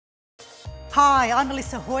Hi, I'm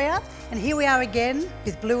Melissa Hoyer, and here we are again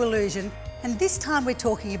with Blue Illusion, and this time we're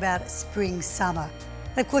talking about spring-summer.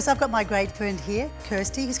 And of course, I've got my great friend here,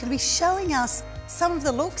 Kirsty, who's going to be showing us some of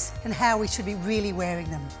the looks and how we should be really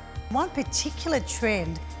wearing them. One particular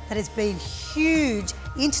trend that has been huge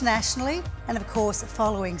internationally, and of course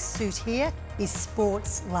following suit here, is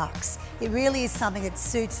sports luxe. It really is something that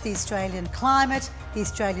suits the Australian climate, the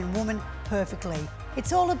Australian woman perfectly.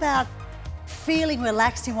 It's all about feeling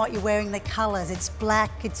relaxed in what you're wearing, the colours. It's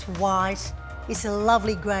black, it's white, it's a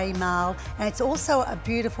lovely grey marl, and it's also a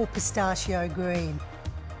beautiful pistachio green.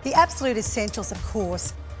 The absolute essentials, of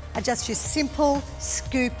course, are just your simple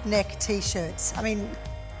scoop neck t-shirts. I mean,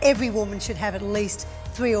 every woman should have at least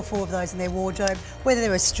 3 or 4 of those in their wardrobe, whether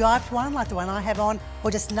they're a striped one like the one I have on,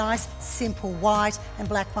 or just nice, simple white and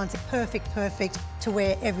black ones are perfect to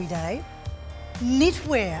wear every day.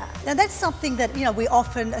 Knitwear. Now that's something that, we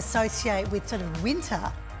often associate with sort of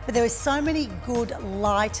winter, but there are so many good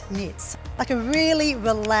light knits. Like a really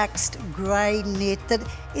relaxed grey knit that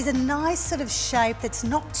is a nice sort of shape that's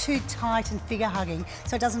not too tight and figure hugging,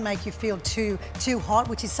 so it doesn't make you feel too hot,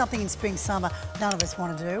 which is something in spring, summer none of us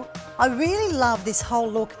want to do. I really love this whole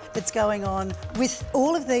look that's going on with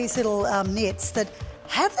all of these little knits that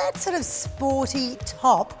have that sort of sporty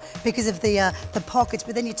top because of the pockets,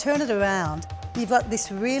 but then you turn it around. You've got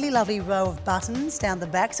this really lovely row of buttons down the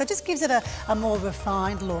back, so it just gives it a more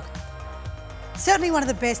refined look. Certainly one of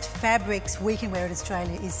the best fabrics we can wear in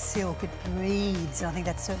Australia is silk. It breathes, and I think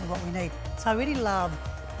that's certainly what we need. So I really love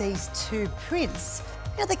these 2 prints.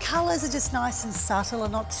 The colours are just nice and subtle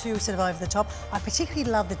and not too sort of over the top. I particularly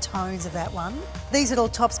love the tones of that one. These little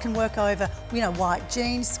tops can work over, white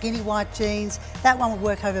jeans, skinny white jeans. That one would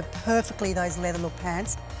work over perfectly those leather look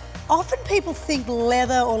pants. Often people think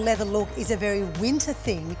leather or leather look is a very winter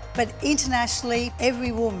thing, but internationally,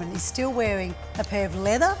 every woman is still wearing a pair of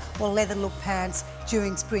leather or leather look pants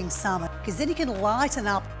during spring, summer, because then you can lighten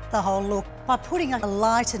up the whole look by putting a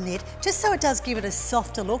lighter knit, just so it does give it a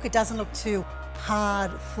softer look. It doesn't look too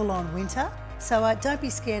hard, full-on winter. So don't be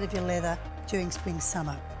scared of your leather during spring,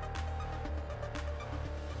 summer.